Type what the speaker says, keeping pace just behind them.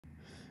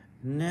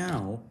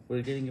Now,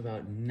 we're getting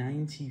about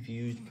 90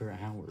 views per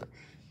hour.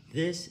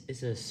 This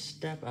is a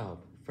step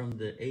up from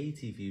the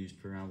 80 views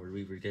per hour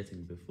we were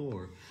getting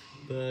before,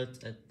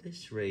 but at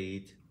this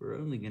rate, we're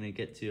only going to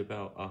get to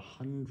about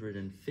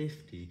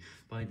 150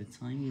 by the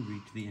time we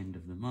reach the end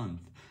of the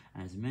month,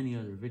 as many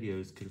other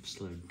videos could have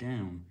slowed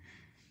down,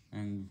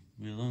 and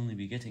we'll only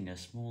be getting a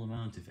small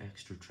amount of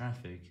extra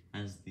traffic,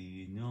 as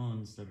the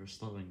ones that are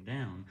slowing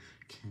down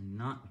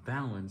cannot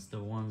balance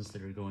the ones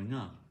that are going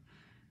up.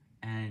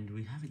 And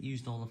we haven't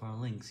used all of our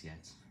links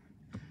yet.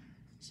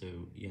 So,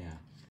 yeah.